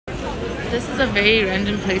This is a very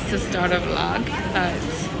random place to start a vlog, but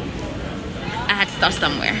I had to start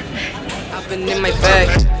somewhere. I've been in my bag,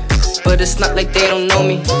 but it's not like they don't know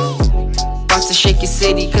me. About to shake your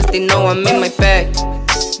city, cause they know I'm in my bag.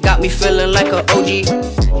 Got me feeling like an OG.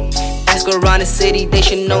 Ask around the city, they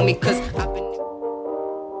should know me, cause I've been...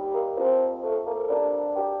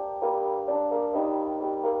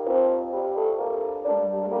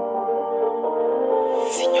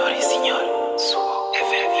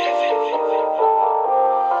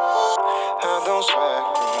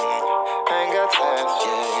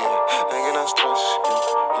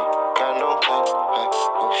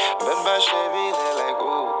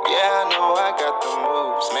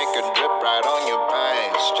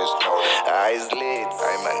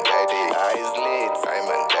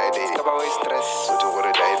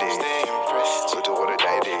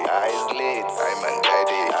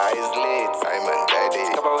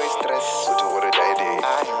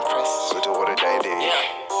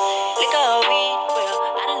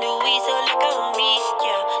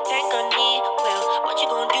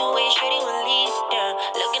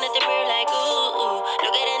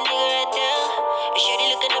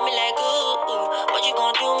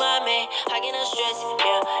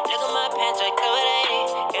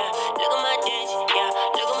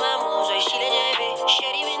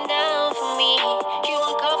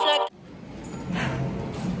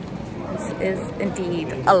 Is indeed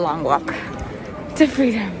a long walk to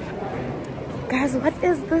freedom. Guys, what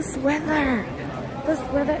is this weather? This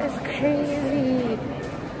weather is crazy.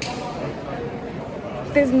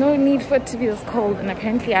 There's no need for it to be this cold, and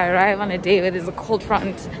apparently I arrive on a day where there's a cold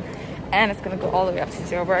front and it's gonna go all the way up to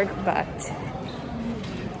Joburg. But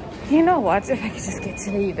you know what, if I could just get to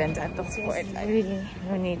the event at this point, I really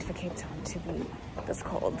no need for Cape Town to be this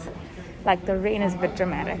cold. Like, the rain is a bit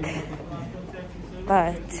dramatic,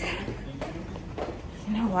 but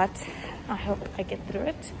you know what? I hope I get through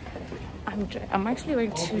it. I'm actually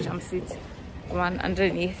wearing 2 jumpsuits, one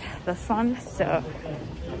underneath this one, so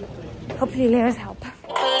hopefully layers help.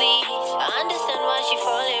 Please, I understand why she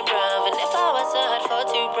falling rough, and if I was so hard for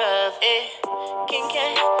too rough, King K,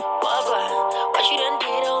 what you done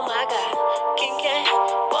did? Oh my God, King K,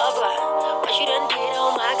 what you done did?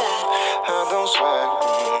 Oh my God. I don't swear.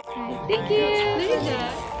 Thank you.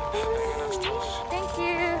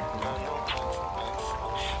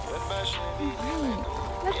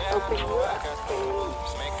 Let's open you up.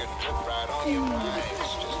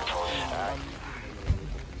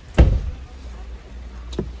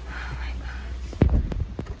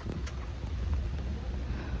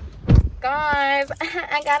 Guys,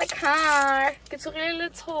 I got a car. It's really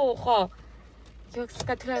little.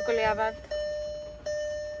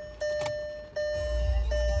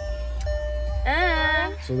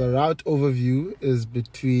 So the route overview is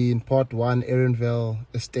between Part 1 Erinvale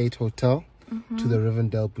Estate Hotel to the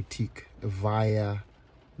Rivendell Boutique via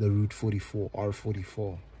the Route 44,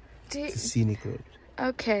 R44. It's a scenic road.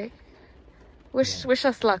 Okay. Wish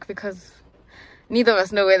us luck, because neither of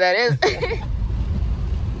us know where that is.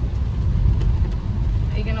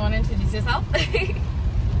 Are you gonna want to introduce yourself?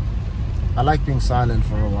 I like being silent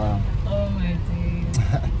for a while. Oh my days.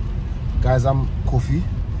 Guys, I'm Kofi.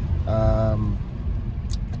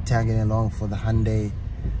 Tagging along for the Hyundai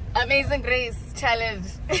Amazing Grace Challenge.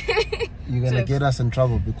 You're gonna get us in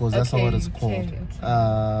trouble because that's not what it's called.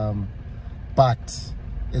 But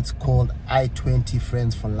it's called I-20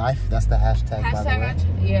 Friends for Life. That's the hashtag, by the way.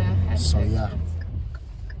 Yeah. Hashtag. So yeah.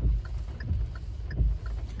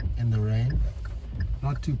 In the rain.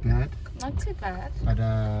 Not too bad. Not too bad. But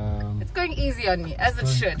it's going easy on me, as it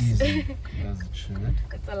should. Easy, as it should.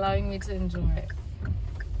 It's allowing me to enjoy it.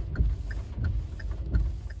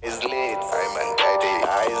 Is lit, I'm daddy.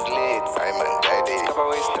 Eyes lit, I'm daddy. Stop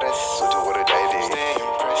always stress, so do what a daddy. Stay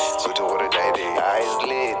impressed, so do what a daddy. Eyes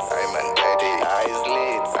lit, I'm daddy. Eyes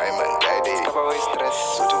lit, I'm daddy. Stop always stress,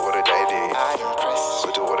 so do what a daddy. I'm impressed, so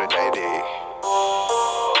do what a daddy.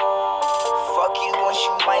 Fuck you once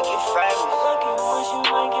you might get famous. Fuck you once you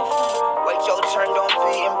might get famous. Wait your turn, don't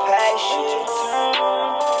be impatient.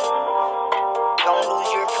 Don't lose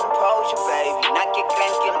your composure, baby. Not get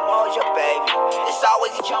crank and moja, baby. It's always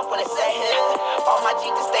a jump when it's a hill. All my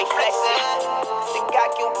G's stay flexing. Still got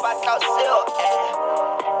you back out still.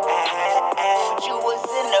 But you was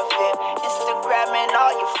in the VIP, Instagramming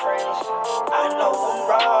all your friends. I know I'm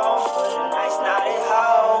wrong, for the nights not at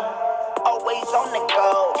home. Always on the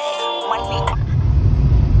go. Money.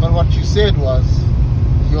 But what you said was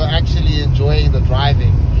you're actually enjoying the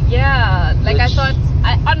driving. Yeah, like I thought,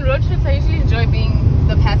 on road trips I usually enjoy being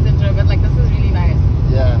the passenger, but like this is really nice.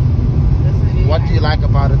 Yeah. This is really What do you like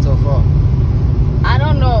about it so far? I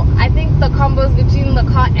don't know. I think the combos between the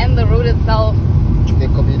car and even the road itself, They're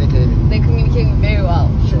communicating. they're communicating very well.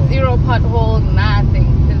 Sure. Zero potholes, nothing.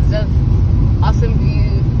 It's just awesome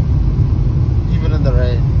view. Even in the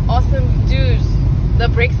rain. Awesome, dude. The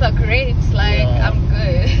brakes are great. Like, Yeah. I'm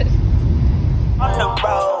good. On the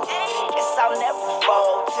road, yes, I'll never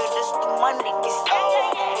fall till this the money gets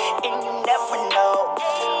old. And you never know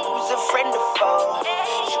who's a friend or foe.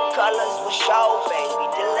 Your colors will show, baby.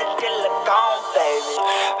 Dilla gone, baby.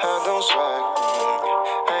 I don't sweat.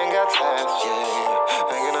 I ain't got time, yeah.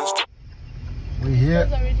 I ain't gonna stop. We here.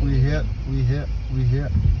 We here. We here. We here.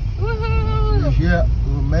 Woohoo! We here.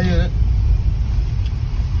 We made it.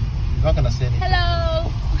 You're not gonna say anything. Hello!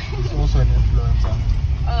 He's also an influencer.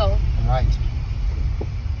 Oh. Right.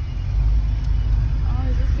 Oh,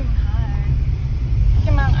 he's just saying hi.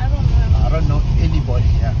 Come on, I don't know. I don't know anybody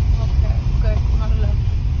here. Okay, good. Not alone.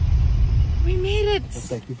 We made it!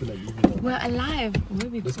 It's like people like you. We're alive. Where are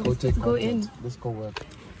we Let's go supposed take to go content. in? Let's go work.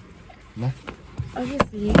 Nah.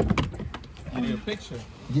 Obviously. Your picture.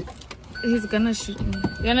 Yeah. He's gonna shoot me.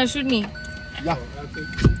 You're gonna shoot me? Yeah.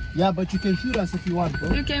 Yeah, but you can shoot us if you want,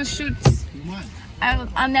 bro. You can shoot. You want?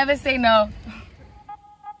 I'll never say no.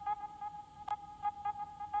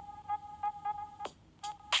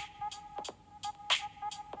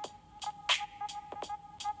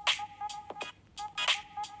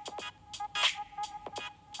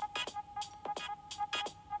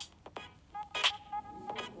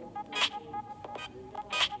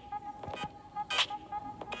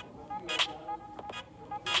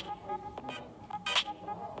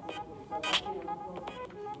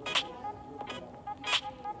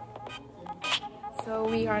 So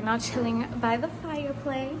we are now chilling by the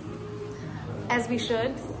fireplace, as we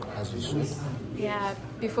should. As we should. Yeah,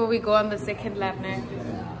 before we go on the second lap now,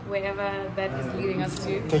 wherever that is leading us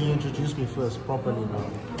to. Can you introduce me first properly now?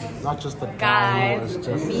 Not just the guy who Guys, was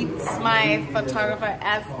just... meet my photographer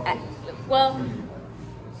as well.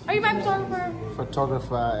 Are you my photographer?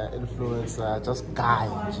 Photographer, influencer, just guy,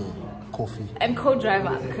 coffee. And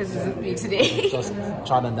co-driver, because he's with me today. Just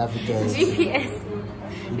trying to navigate. GPS.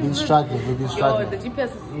 We've been struggling, we've been Yo, struggling. the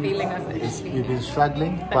GPS is failing us actually. We've been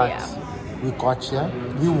struggling, but yeah. we got here.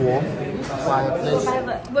 We warm, fireplace.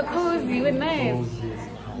 We're cozy, we're nice.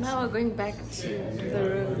 Now we're going back to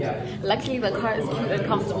the road. Luckily the car is cute and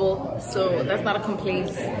comfortable, so that's not a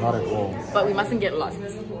complaint. Not at all. But we mustn't get lost.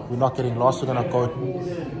 We're not getting lost. We're gonna go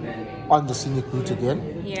on the scenic route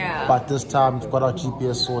again. Yeah. But this time we've got our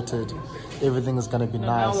GPS sorted. Everything is gonna be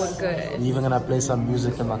nice. now we're good. We're even gonna play some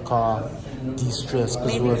music in the car, de-stress,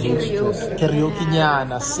 because Maybe we're really karaoke. stressed. Karaoke,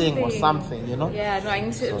 Yeah, sing or something, you know? Yeah, no, I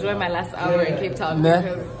need to enjoy my last hour in Cape Town Nah.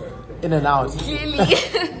 because In and out. clearly.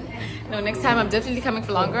 No, next time I'm definitely coming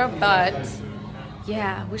for longer, but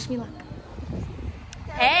yeah, wish me luck.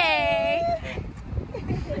 Hey!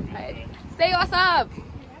 Right. Say what's up!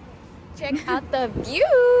 Check out the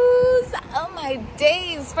views! Oh my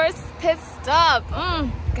days! First pit stop!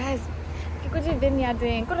 Guys, go to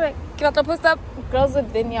vineyarding. Go to post up girls with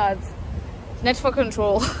vineyards. Net for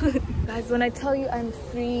control. Guys, when I tell you I'm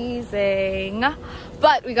freezing,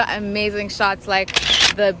 but we got amazing shots. Like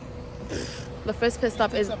the first pit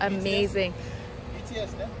stop is amazing.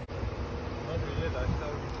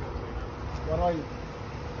 What are you?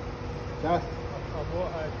 Just.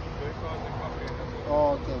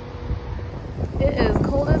 Oh, okay. It is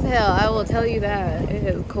cold as hell, I will tell you that. It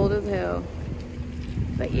is cold as hell.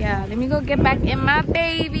 But yeah, let me go get back in my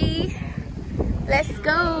baby. Let's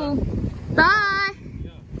go. Bye.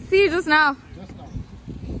 See you just now. Just now.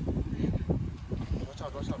 Watch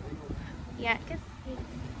out. Yeah.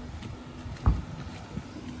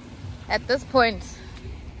 At this point,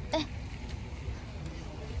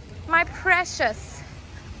 my precious.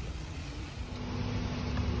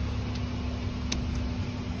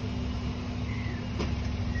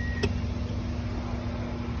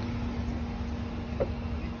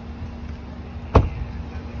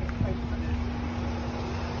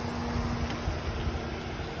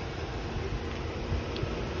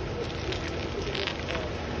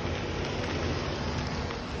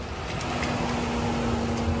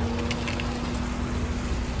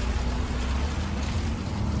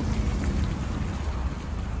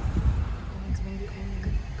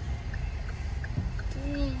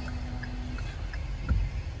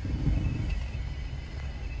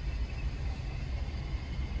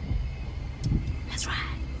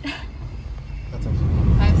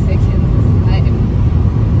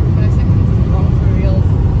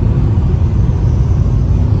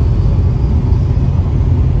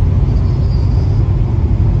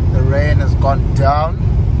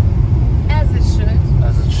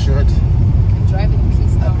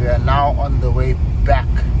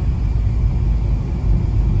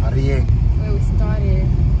 Ariye. Where we started.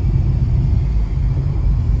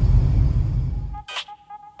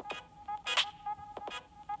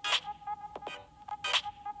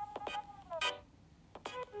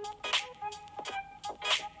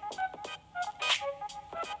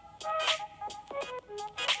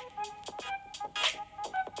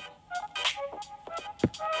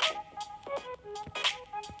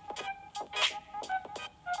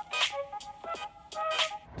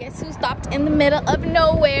 Guess who stopped in the middle of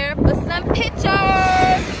nowhere for some pictures?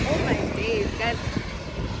 Oh my days, guys.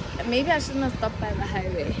 Maybe I shouldn't have stopped by the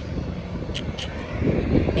highway.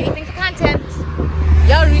 Anything for content.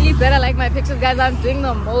 Y'all really better like my pictures, guys. I'm doing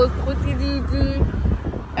the most.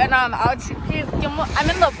 And I'm out. Please, I'm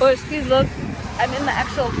in the bush. Please look. I'm in the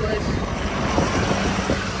actual bush.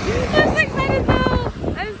 I'm so excited though.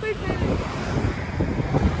 I'm so excited.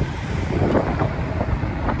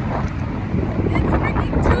 It's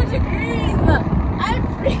freaking 2 degrees. I'm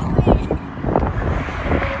freezing.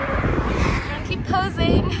 I'm gonna keep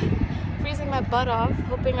posing. Freezing my butt off.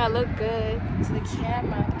 Hoping I look good to the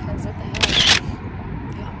camera because what the hell.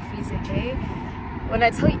 Yo, I'm freezing, okay? When I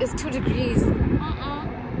tell you it's 2 degrees.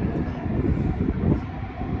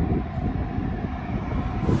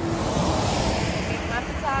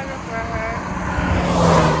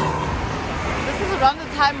 This is around the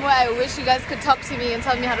time where I wish you guys could talk to me and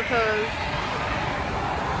tell me how to pose.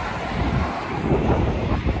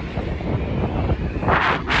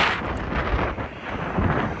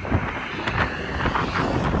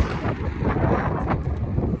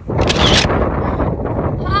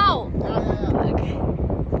 How? Okay.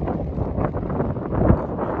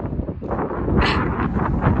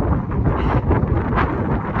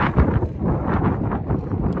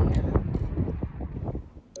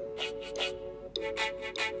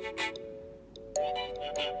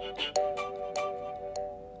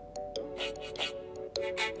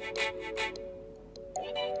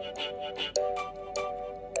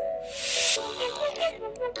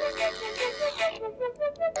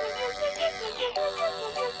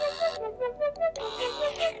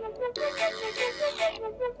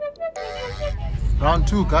 Round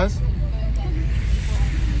 2, guys.